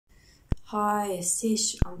Hi, it's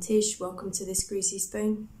Tish. I'm Tish. Welcome to this Greasy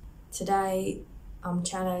Spoon. Today I'm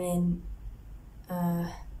channeling a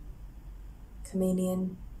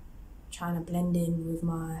chameleon, trying to blend in with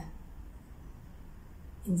my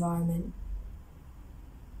environment.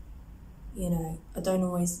 You know, I don't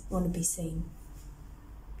always want to be seen.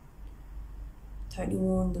 Totally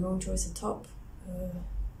worn, the wrong choice of top.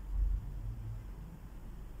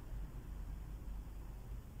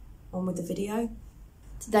 On with the video.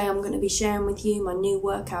 Today I'm going to be sharing with you my new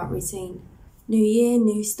workout routine. New year,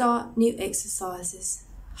 new start, new exercises.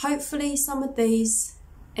 Hopefully some of these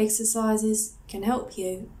exercises can help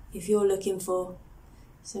you if you're looking for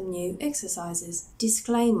some new exercises.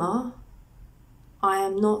 Disclaimer, I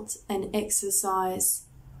am not an exercise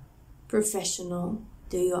professional.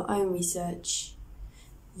 Do your own research.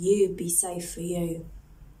 You be safe for you.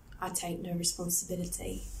 I take no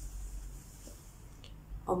responsibility.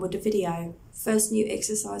 On with the video. First new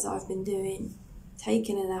exercise I've been doing,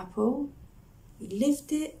 taking an apple, you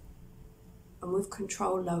lift it and with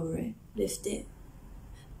control lower it. Lift it,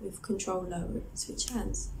 with control lower it. Switch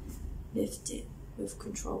hands. Lift it, with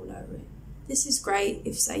control lower it. This is great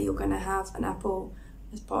if, say, you're going to have an apple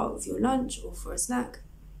as part of your lunch or for a snack.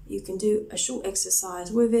 You can do a short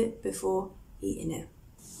exercise with it before eating it.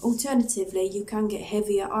 Alternatively, you can get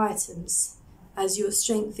heavier items as your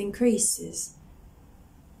strength increases.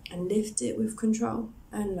 And lift it with control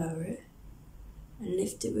and lower it. And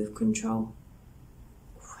lift it with control.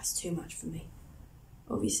 Ooh, that's too much for me.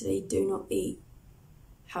 Obviously, do not eat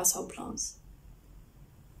household plants.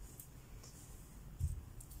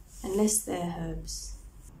 Unless they're herbs.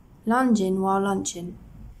 Lunging while lunching.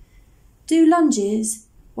 Do lunges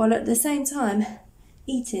while at the same time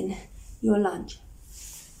eating your lunch.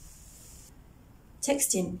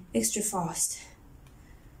 Texting extra fast.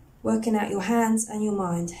 Working out your hands and your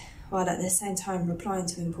mind while at the same time replying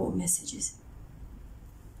to important messages.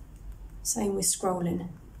 Same with scrolling.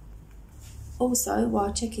 Also,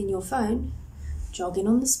 while checking your phone, jogging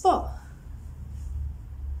on the spot,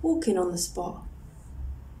 walking on the spot,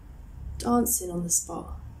 dancing on the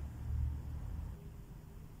spot,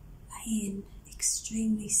 laying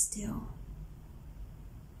extremely still,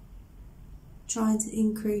 trying to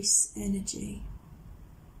increase energy.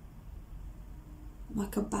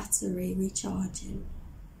 Like a battery recharging.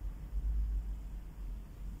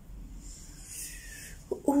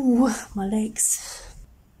 Ooh, my legs.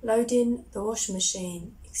 Loading the washing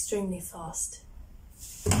machine extremely fast.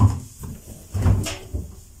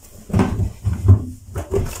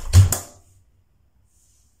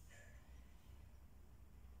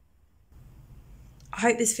 I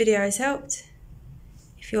hope this video has helped.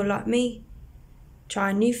 If you're like me,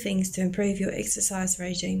 try new things to improve your exercise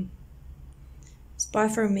regime. Bye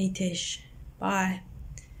from me, Tish. Bye.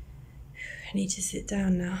 I need to sit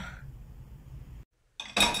down now.